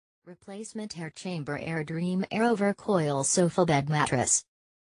Replacement air chamber Air-Dream Air-Over-Coil sofa bed mattress.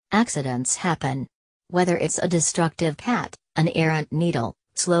 Accidents happen. Whether it's a destructive cat, an errant needle,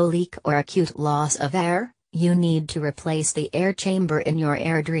 slow leak or acute loss of air, you need to replace the air chamber in your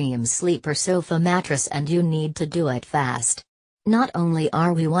Air-Dream sleeper sofa mattress, and you need to do it fast. Not only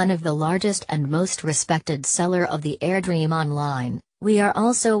are we one of the largest and most respected seller of the Air-Dream online, we are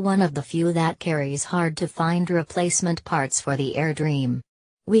also one of the few that carries hard to find replacement parts for the Air-Dream.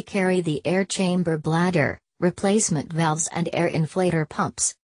 We carry the air chamber bladder, replacement valves and air inflator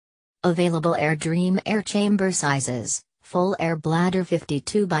pumps. Available Air-Dream air chamber sizes: full air bladder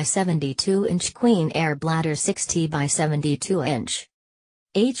 52 by 72 inch, queen air bladder 60 by 72 inch.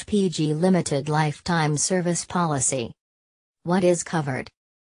 HPG limited lifetime service policy. What is covered?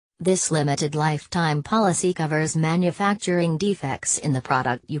 This limited lifetime policy covers manufacturing defects in the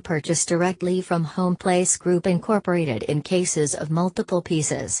product you purchase directly from Homeplace Group Inc. in cases of multiple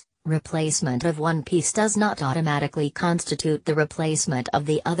pieces. Replacement of one piece does not automatically constitute the replacement of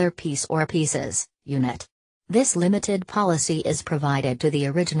the other piece or pieces, unit. This limited policy is provided to the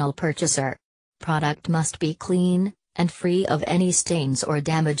original purchaser. Product must be clean and free of any stains or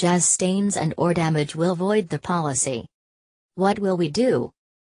damage, as stains and/or damage will void the policy. What will we do?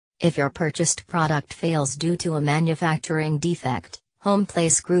 If your purchased product fails due to a manufacturing defect,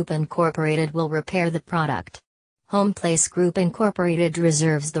 Homeplace Group Inc. will repair the product. Homeplace Group Inc.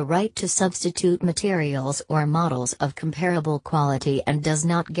 reserves the right to substitute materials or models of comparable quality and does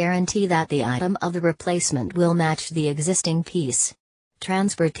not guarantee that the item of the replacement will match the existing piece.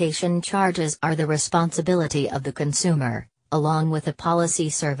 Transportation charges are the responsibility of the consumer, along with a policy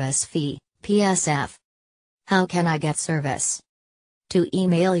service fee, PSF. How can I get service? To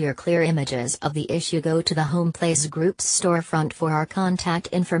email your clear images of the issue, go to the Homeplace Group's storefront for our contact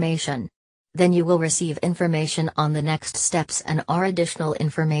information. Then you will receive information on the next steps and our additional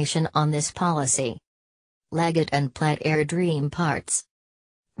information on this policy. Leggett and Platt Air-Dream parts.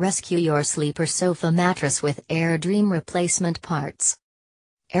 Rescue your sleeper sofa mattress with Air-Dream replacement parts.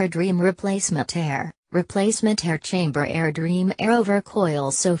 Air-Dream replacement air chamber Air-Dream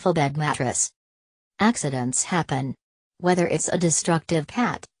Air-Over-Coil sofa bed mattress. Accidents happen. Whether it's a destructive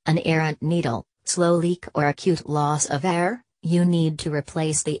cat, an errant needle, slow leak or acute loss of air, you need to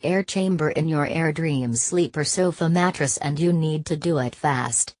replace the air chamber in your Air-Dream sleeper sofa mattress, and you need to do it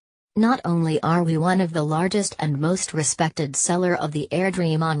fast. Not only are we one of the largest and most respected seller of the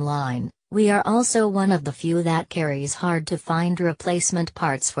Air-Dream online, we are also one of the few that carries hard to find replacement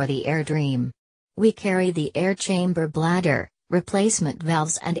parts for the Air-Dream. We carry the air chamber bladder, replacement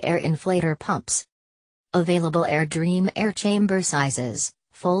valves and air inflator pumps. Available Air-Dream air chamber sizes: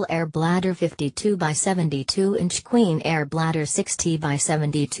 full air bladder 52 by 72 inch, queen air bladder 60 by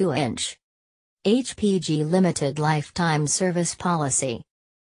 72 inch. HPG limited lifetime service policy.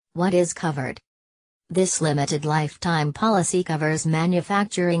 What is covered? This limited lifetime policy covers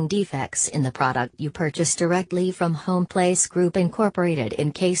manufacturing defects in the product you purchase directly from Homeplace Group Inc.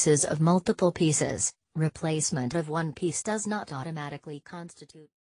 in cases of multiple pieces. Replacement of one piece does not automatically constitute